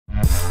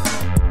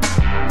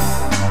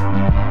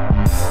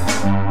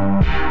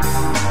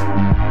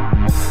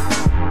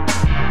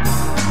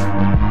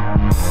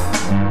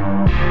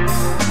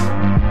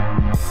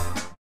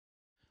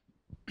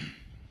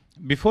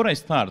Before I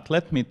start,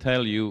 let me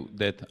tell you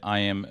that I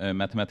am a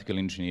mathematical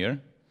engineer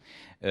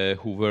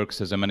who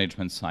works as a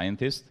management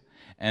scientist,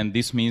 and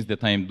this means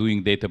that I am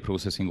doing data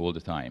processing all the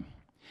time.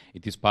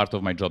 It is part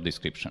of my job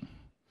description.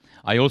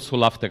 I also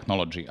love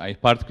technology. I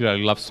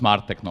particularly love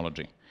smart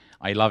technology.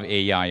 I love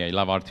AI, I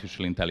love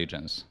artificial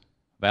intelligence.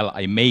 Well,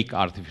 I make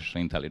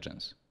artificial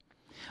intelligence.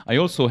 I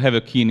also have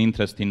a keen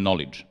interest in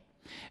knowledge.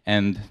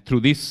 And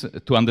through this,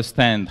 to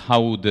understand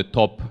how the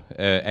top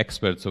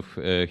experts of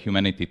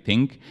humanity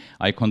think,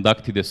 I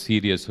conducted a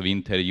series of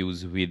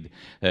interviews with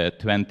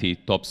 20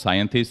 top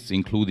scientists,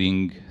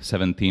 including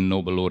 17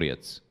 Nobel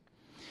laureates.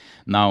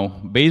 Now,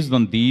 based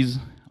on these,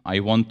 I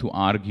want to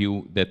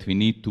argue that we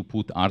need to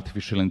put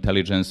artificial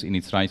intelligence in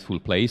its rightful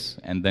place,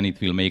 and then it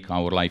will make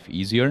our life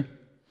easier.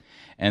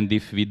 And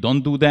if we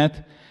don't do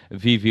that,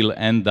 we will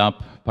end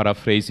up,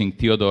 paraphrasing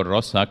Theodore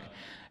Roszak,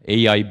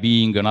 AI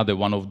being another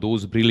one of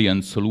those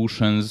brilliant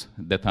solutions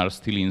that are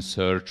still in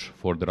search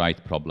for the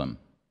right problem.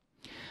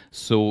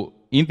 So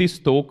in this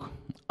talk,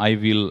 I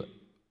will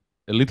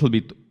a little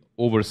bit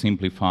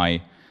oversimplify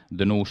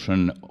the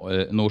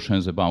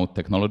notions about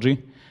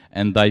technology,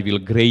 and I will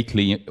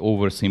greatly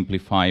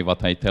oversimplify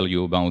what I tell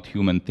you about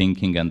human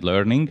thinking and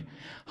learning.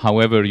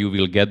 However, you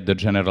will get the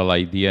general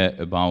idea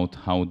about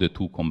how the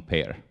two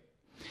compare.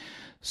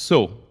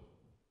 So,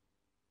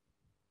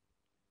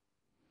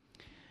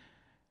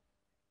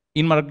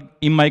 in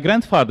my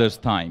grandfather's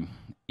time,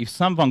 if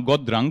someone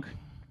got drunk,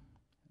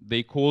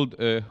 they called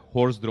a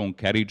horse-drawn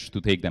carriage to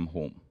take them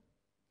home.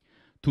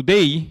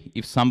 Today,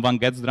 if someone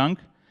gets drunk,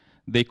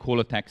 they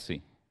call a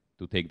taxi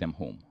to take them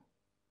home.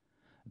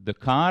 The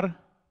car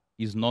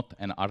is not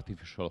an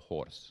artificial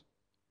horse.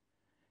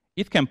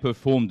 It can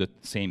perform the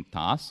same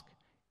task.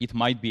 It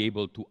might be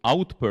able to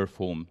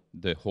outperform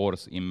the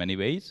horse in many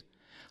ways.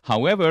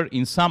 However,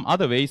 in some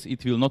other ways,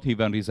 it will not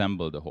even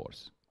resemble the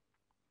horse.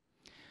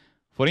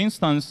 For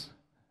instance,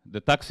 the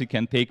taxi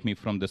can take me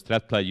from the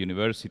Strathclyde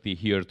University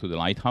here to the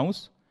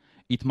lighthouse.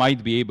 It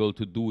might be able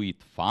to do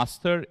it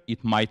faster.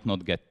 It might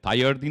not get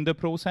tired in the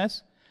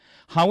process.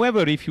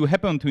 However, if you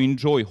happen to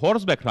enjoy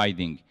horseback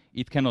riding,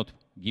 it cannot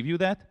give you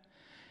that.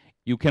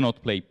 You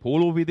cannot play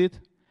polo with it.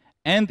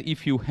 And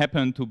if you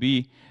happen to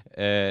be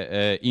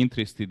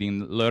interested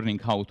in learning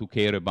how to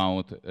care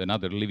about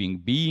another living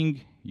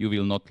being, you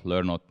will not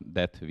learn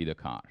that with a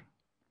car.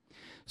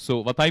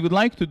 So what I would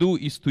like to do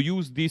is to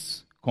use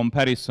this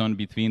comparison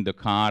between the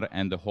car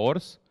and the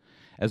horse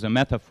as a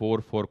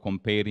metaphor for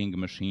comparing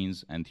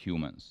machines and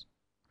humans.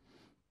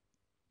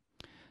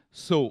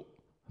 So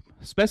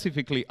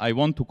specifically, I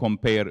want to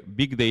compare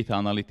big data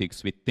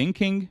analytics with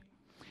thinking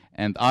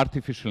and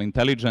artificial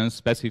intelligence,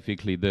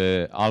 specifically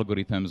the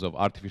algorithms of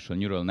artificial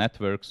neural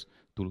networks,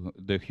 to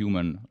the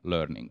human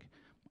learning.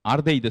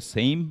 Are they the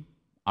same?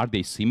 Are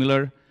they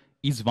similar?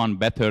 Is one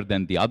better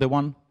than the other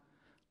one?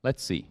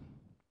 Let's see.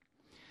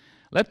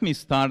 Let me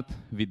start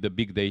with the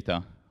big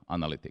data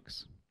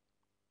analytics.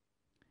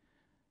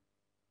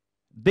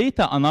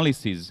 Data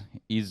analysis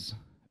is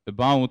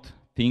about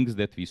things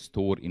that we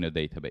store in a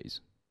database.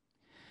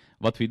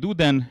 What we do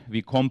then,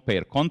 we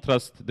compare,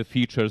 contrast the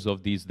features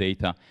of these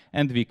data,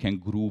 and we can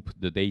group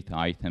the data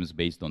items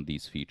based on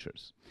these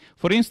features.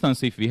 For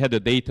instance, if we had a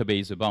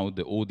database about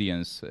the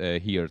audience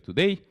here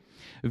today,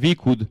 we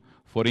could,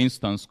 for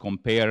instance,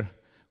 compare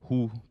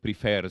who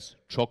prefers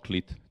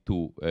chocolate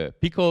to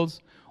pickles,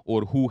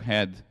 or who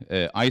had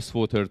ice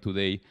water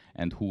today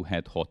and who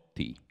had hot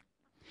tea.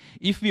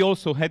 If we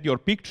also had your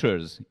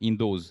pictures in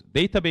those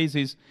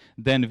databases,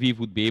 then we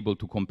would be able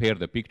to compare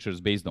the pictures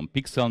based on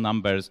pixel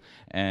numbers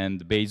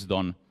and based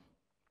on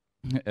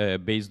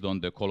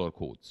the color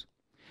codes.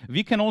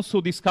 We can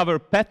also discover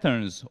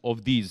patterns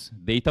of these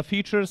data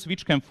features,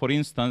 which can, for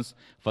instance,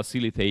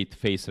 facilitate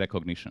face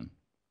recognition.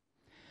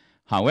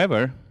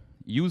 However,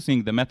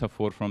 using the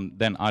metaphor from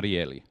Dan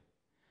Ariely,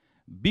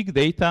 big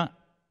data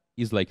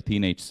is like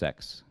teenage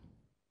sex.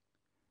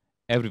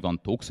 Everyone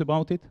talks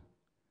about it.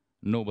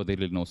 Nobody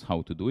really knows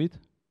how to do it.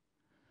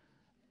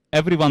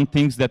 Everyone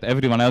thinks that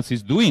everyone else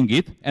is doing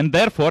it, and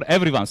therefore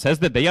everyone says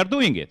that they are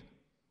doing it.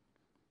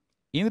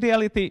 In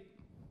reality,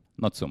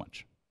 not so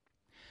much.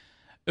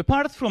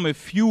 Apart from a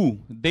few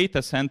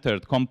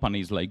data-centered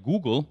companies like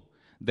Google,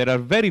 there are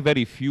very,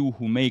 very few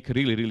who make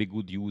really, really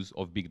good use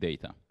of big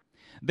data.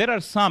 There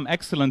are some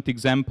excellent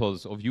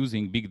examples of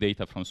using big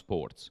data from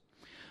sports.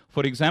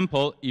 For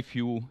example, if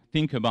you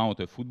think about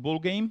a football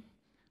game,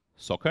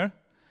 soccer,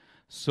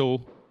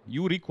 so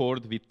you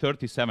record with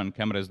 37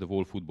 cameras the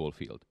whole football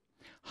field.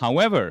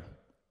 However,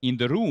 in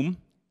the room,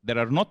 there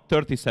are not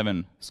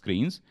 37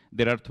 screens.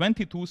 There are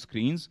 22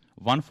 screens,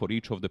 one for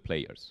each of the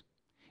players.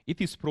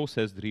 It is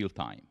processed real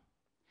time.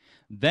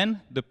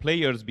 Then the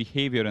player's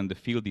behavior in the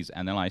field is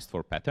analyzed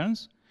for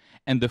patterns,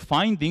 and the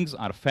findings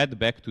are fed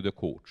back to the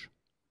coach.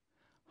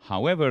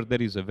 However,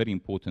 there is a very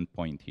important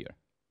point here.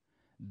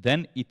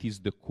 Then it is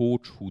the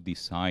coach who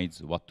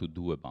decides what to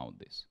do about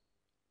this.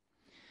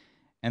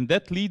 And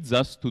that leads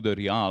us to the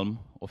realm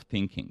of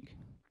thinking.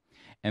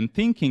 And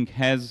thinking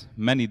has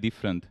many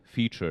different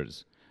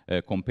features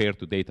compared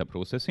to data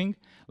processing.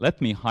 Let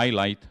me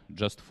highlight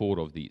just 4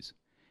 of these.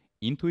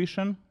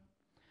 intuition,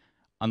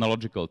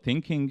 analogical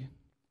thinking,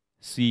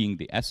 seeing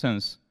the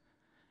essence,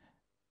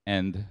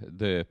 and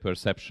the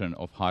perception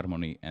of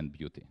harmony and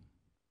beauty.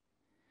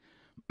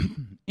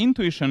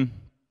 Intuition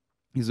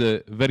is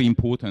a very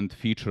important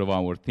feature of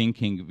our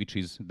thinking, which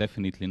is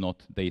definitely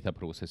not data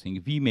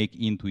processing. We make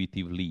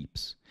intuitive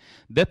leaps.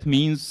 That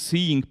means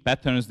seeing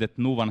patterns that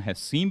no one has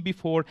seen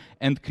before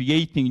and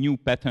creating new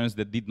patterns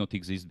that did not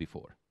exist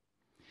before.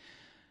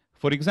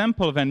 For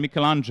example, when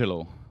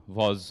Michelangelo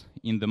was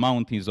in the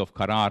mountains of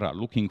Carrara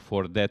looking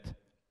for that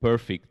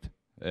perfect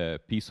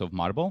piece of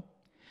marble,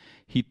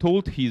 he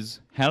told his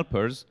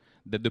helpers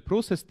that the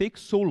process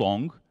takes so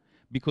long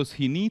because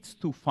he needs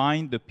to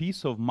find the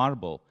piece of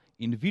marble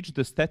in which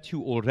the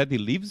statue already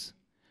lives,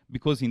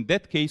 because in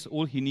that case,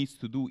 all he needs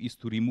to do is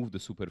to remove the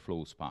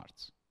superfluous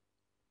parts.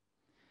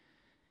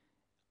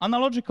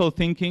 Analogical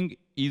thinking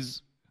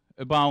is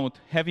about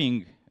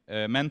having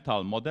a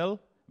mental model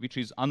which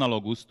is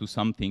analogous to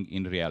something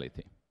in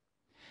reality.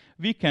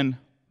 We can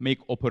make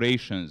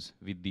operations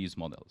with these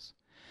models.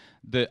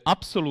 The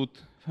absolute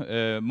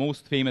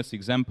most famous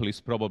example is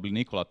probably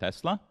Nikola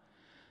Tesla.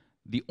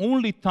 The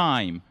only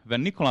time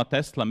when Nikola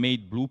Tesla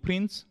made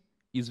blueprints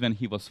is when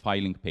he was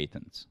filing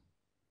patents.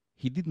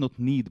 He did not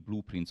need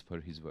blueprints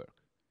for his work.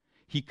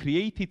 He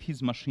created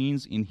his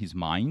machines in his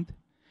mind,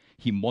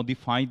 he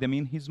modified them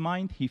in his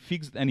mind, he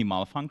fixed any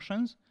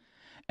malfunctions,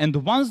 and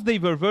once they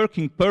were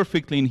working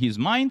perfectly in his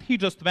mind, he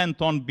just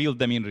went on, built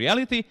them in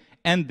reality,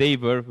 and they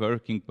were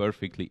working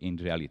perfectly in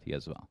reality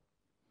as well.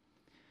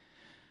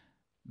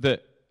 The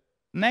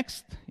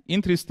next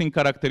interesting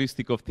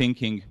characteristic of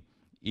thinking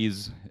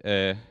is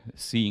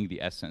seeing the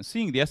essence.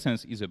 Seeing the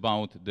essence is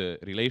about the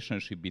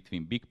relationship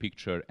between big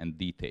picture and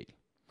detail.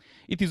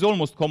 It is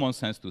almost common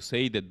sense to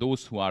say that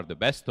those who are the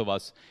best of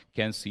us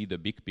can see the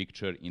big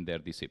picture in their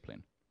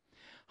discipline.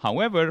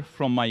 However,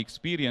 from my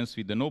experience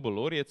with the Nobel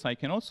laureates, I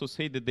can also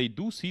say that they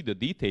do see the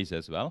details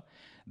as well.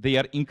 They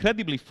are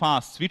incredibly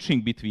fast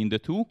switching between the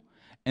two,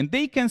 and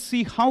they can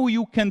see how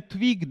you can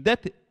tweak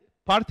that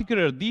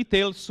particular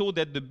detail so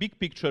that the big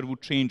picture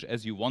would change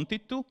as you want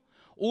it to.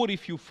 Or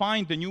if you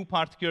find a new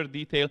particular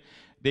detail,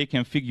 they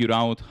can figure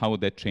out how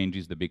that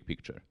changes the big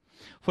picture.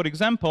 For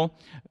example,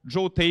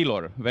 Joe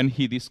Taylor, when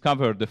he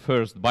discovered the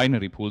first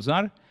binary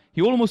pulsar,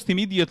 he almost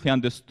immediately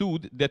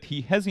understood that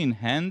he has in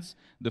hands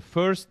the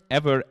first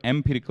ever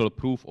empirical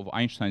proof of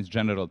Einstein's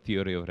general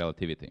theory of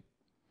relativity.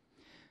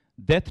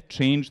 That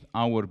changed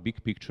our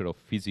big picture of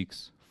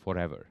physics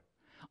forever.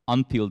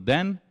 Until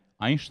then,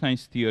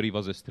 Einstein's theory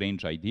was a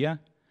strange idea.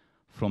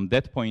 From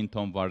that point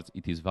onwards,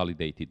 it is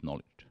validated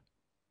knowledge.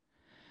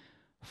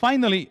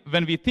 Finally,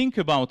 when we think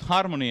about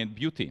harmony and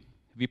beauty,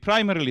 we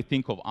primarily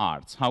think of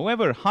arts.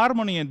 However,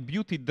 harmony and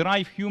beauty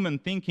drive human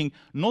thinking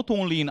not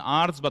only in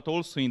arts, but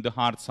also in the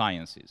hard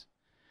sciences.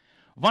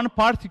 One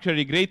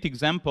particularly great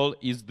example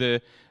is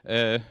the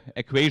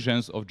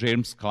equations of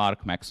James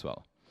Clerk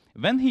Maxwell.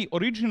 When he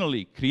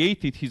originally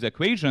created his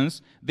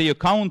equations, they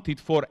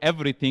accounted for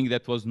everything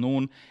that was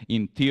known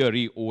in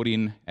theory or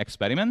in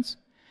experiments.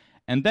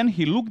 And then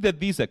he looked at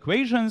these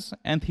equations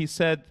and he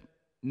said,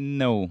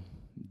 no,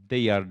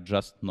 they are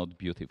just not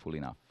beautiful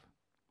enough.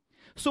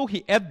 So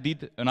he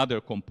added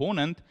another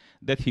component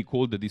that he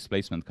called the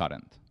displacement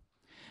current.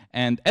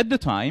 And at the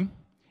time,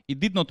 it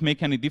did not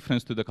make any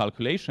difference to the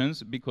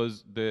calculations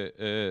because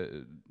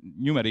the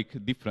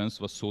numeric difference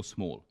was so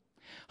small.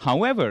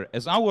 However,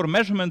 as our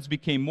measurements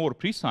became more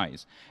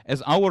precise,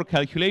 as our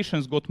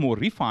calculations got more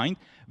refined,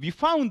 we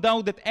found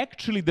out that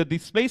actually the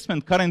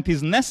displacement current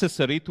is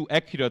necessary to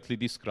accurately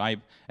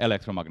describe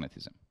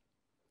electromagnetism.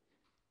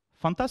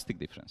 Fantastic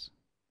difference.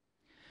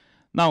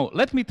 Now,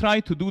 let me try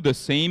to do the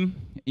same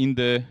in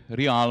the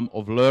realm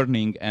of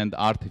learning and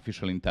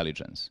artificial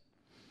intelligence.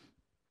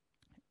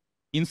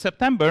 In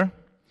September,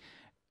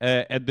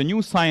 at the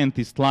New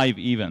Scientist Live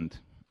event,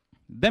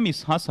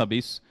 Demis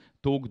Hassabis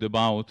talked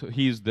about,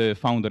 he is the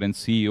founder and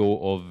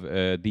CEO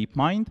of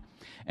DeepMind,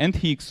 and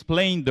he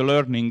explained the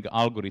learning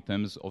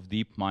algorithms of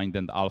DeepMind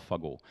and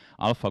AlphaGo.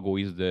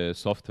 AlphaGo is the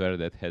software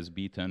that has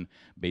beaten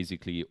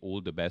basically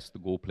all the best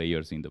Go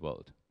players in the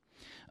world.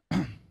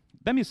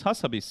 Demis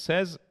Hassabis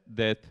says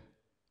that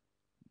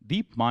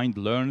DeepMind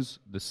learns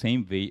the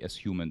same way as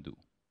humans do.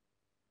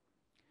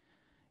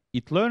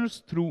 It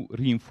learns through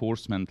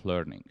reinforcement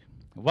learning.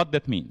 What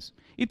that means?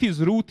 It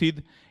is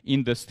rooted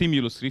in the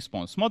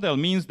stimulus-response model,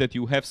 means that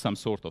you have some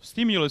sort of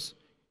stimulus,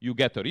 you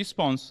get a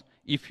response.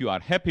 If you are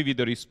happy with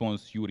the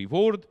response, you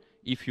reward.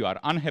 If you are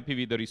unhappy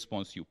with the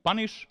response, you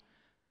punish.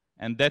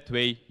 And that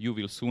way, you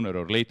will sooner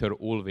or later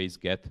always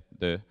get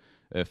the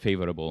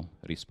favorable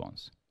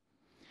response.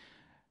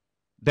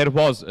 There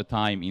was a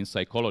time in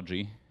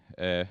psychology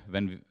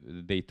when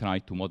they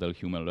tried to model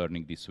human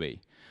learning this way.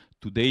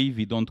 Today,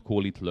 we don't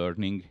call it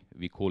learning,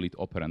 we call it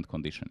operant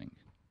conditioning,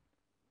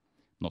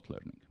 not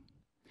learning.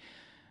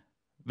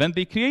 When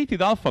they created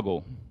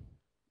AlphaGo,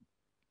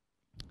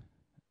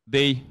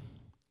 they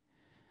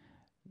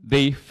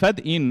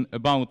fed in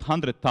about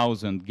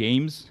 100,000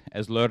 games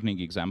as learning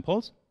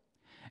examples,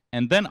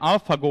 and then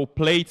AlphaGo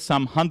played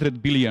some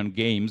 100 billion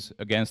games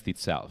against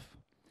itself.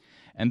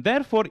 And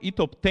therefore, it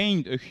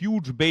obtained a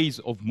huge base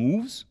of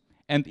moves,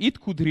 and it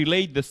could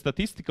relate the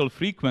statistical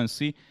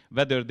frequency,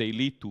 whether they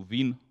lead to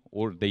win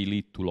or they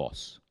lead to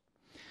loss.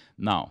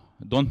 Now,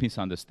 don't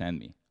misunderstand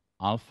me.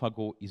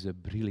 AlphaGo is a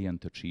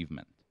brilliant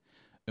achievement.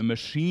 A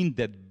machine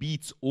that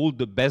beats all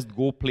the best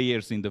Go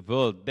players in the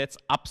world, that's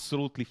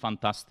absolutely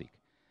fantastic.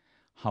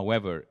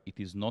 However, it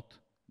is not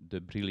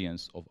the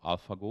brilliance of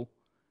AlphaGo,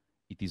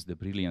 it is the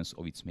brilliance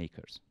of its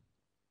makers.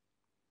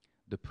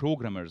 The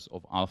programmers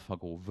of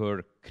AlphaGo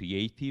were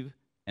creative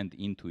and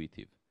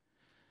intuitive.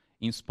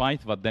 In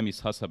spite of what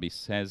Demis Hassabis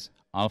says,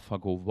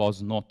 AlphaGo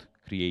was not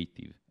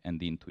creative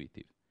and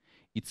intuitive.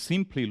 It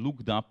simply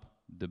looked up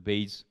the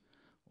base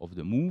of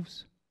the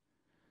moves,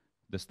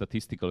 the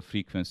statistical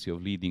frequency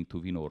of leading to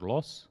win or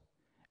loss,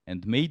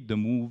 and made the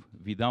move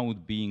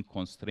without being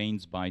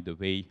constrained by the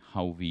way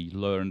how we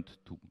learned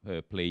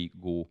to play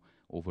Go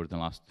over the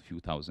last few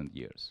thousand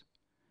years.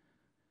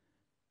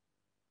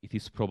 It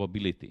is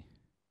probability,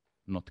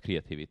 not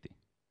creativity.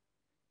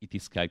 It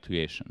is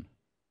calculation,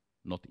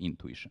 not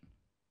intuition.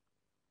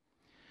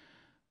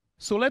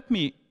 So let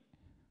me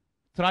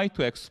try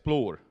to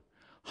explore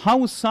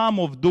how some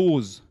of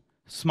those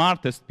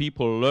smartest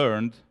people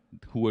learned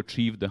who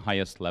achieved the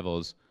highest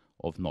levels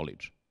of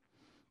knowledge.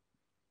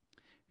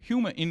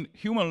 In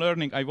human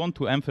learning, I want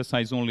to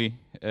emphasize only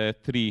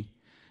three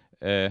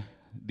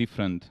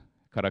different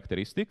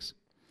characteristics.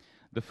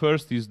 The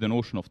first is the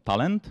notion of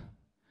talent.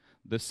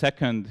 The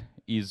second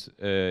is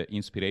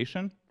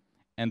inspiration.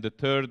 And the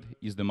third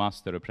is the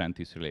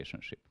master-apprentice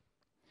relationship.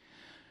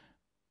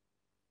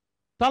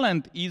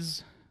 Talent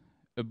is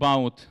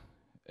about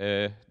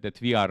that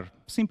we are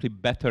simply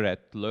better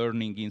at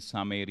learning in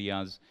some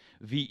areas.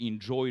 We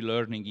enjoy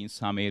learning in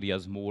some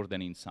areas more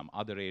than in some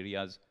other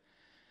areas.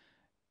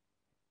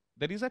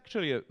 There is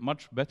actually a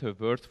much better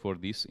word for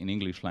this in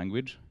English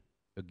language,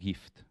 a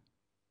gift.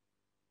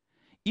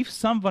 If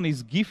someone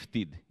is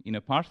gifted in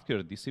a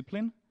particular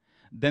discipline,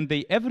 then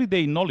their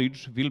everyday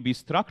knowledge will be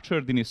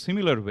structured in a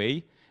similar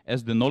way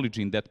as the knowledge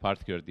in that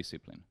particular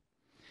discipline.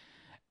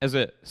 As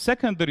a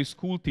secondary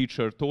school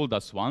teacher told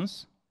us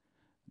once,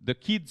 the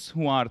kids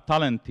who are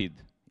talented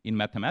in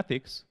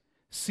mathematics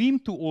seem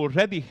to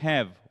already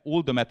have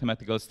all the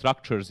mathematical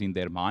structures in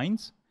their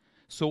minds,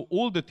 so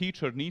all the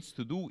teacher needs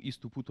to do is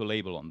to put a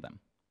label on them.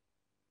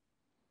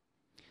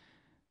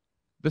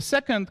 The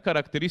second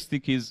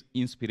characteristic is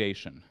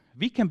inspiration.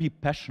 We can be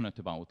passionate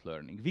about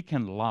learning. We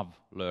can love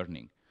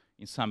learning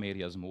in some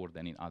areas more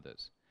than in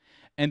others.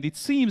 And it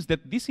seems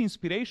that this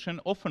inspiration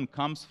often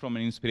comes from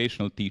an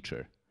inspirational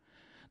teacher.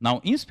 Now,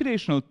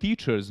 inspirational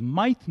teachers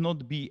might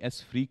not be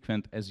as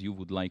frequent as you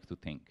would like to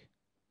think.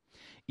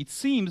 It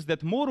seems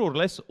that more or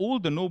less all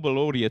the Nobel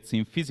laureates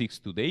in physics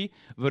today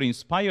were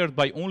inspired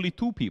by only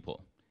two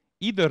people,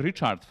 either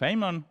Richard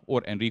Feynman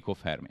or Enrico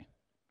Fermi.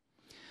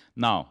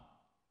 Now,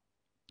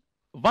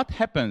 what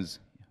happens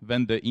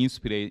when the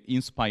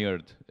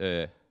inspired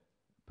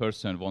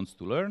person wants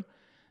to learn?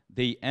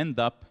 They end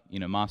up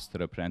in a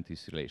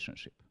master-apprentice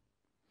relationship.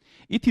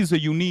 It is a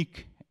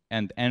unique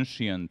and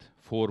ancient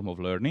form of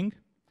learning,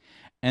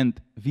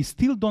 and we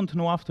still don't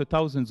know after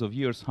thousands of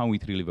years how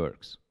it really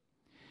works.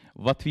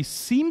 What we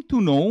seem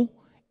to know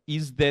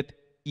is that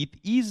it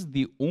is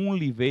the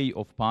only way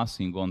of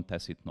passing on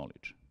tacit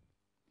knowledge.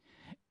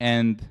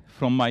 And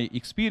from my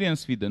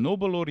experience with the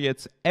Nobel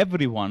laureates,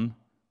 everyone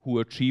who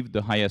achieved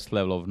the highest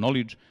level of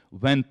knowledge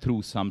went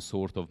through some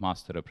sort of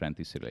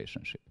master-apprentice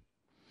relationship.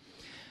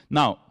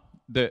 Now,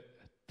 the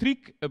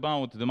trick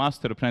about the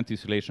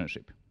master-apprentice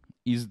relationship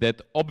is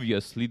that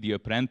obviously the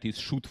apprentice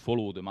should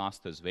follow the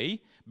master's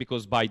way,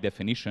 because by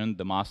definition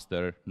the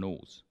master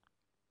knows.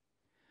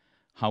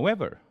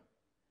 However,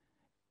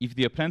 if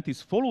the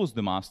apprentice follows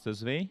the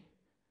master's way,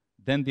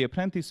 then the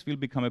apprentice will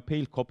become a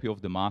pale copy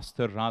of the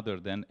master rather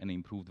than an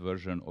improved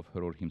version of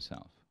her or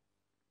himself.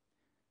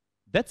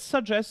 That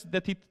suggests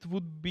that it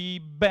would be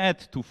bad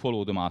to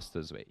follow the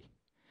master's way.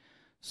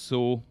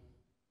 So,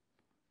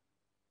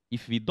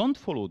 if we don't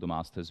follow the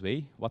master's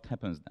way, what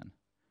happens then?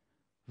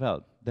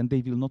 Well, then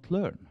they will not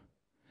learn.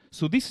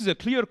 So this is a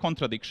clear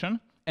contradiction,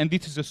 and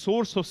it is a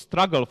source of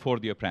struggle for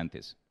the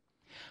apprentice.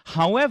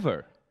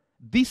 However,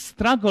 this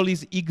struggle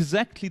is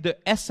exactly the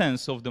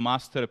essence of the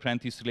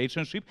master-apprentice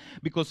relationship,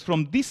 because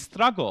from this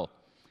struggle,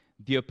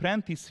 the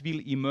apprentice will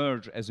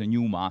emerge as a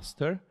new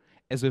master,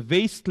 as a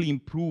vastly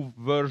improved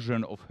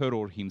version of her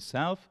or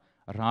himself,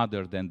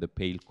 rather than the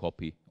pale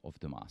copy of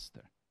the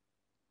master.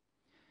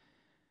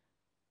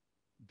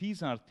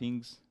 These are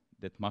things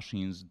that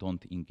machines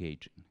don't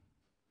engage in.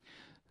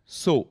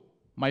 So,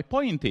 my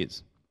point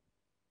is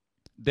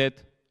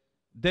that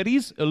there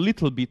is a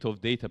little bit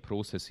of data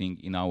processing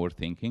in our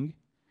thinking,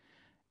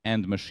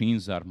 and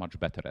machines are much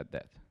better at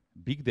that.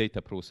 Big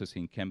data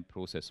processing can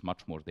process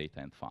much more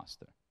data and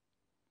faster.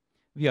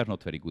 We are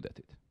not very good at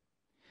it.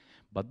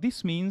 But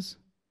this means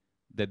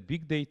that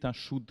big data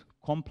should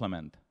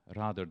complement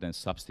rather than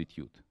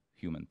substitute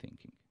human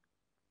thinking.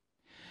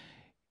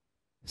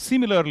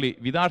 Similarly,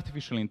 with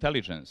artificial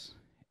intelligence,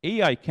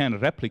 AI can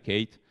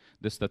replicate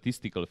the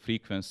statistical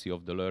frequency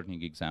of the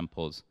learning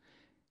examples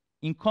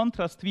In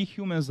contrast, we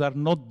humans are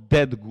not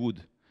that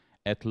good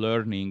at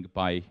learning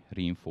by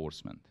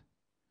reinforcement.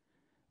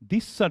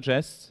 This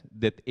suggests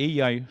that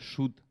AI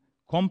should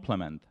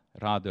complement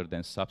rather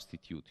than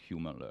substitute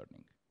human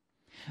learning.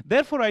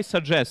 Therefore, I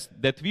suggest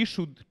that we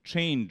should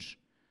change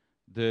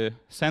the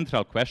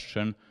central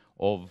question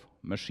of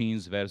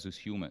machines versus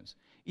humans.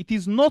 It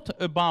is not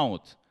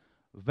about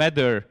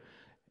whether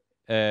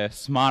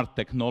smart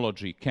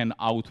technology can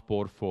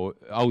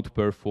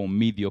outperform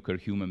mediocre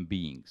human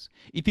beings.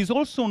 It is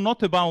also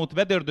not about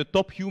whether the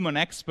top human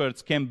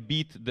experts can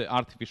beat the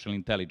artificial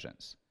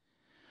intelligence.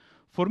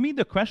 For me,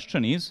 the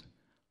question is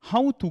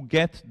how to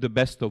get the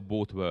best of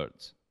both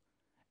worlds.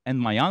 And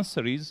my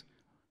answer is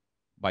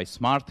by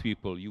smart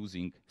people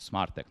using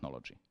smart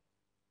technology.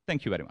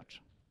 Thank you very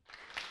much.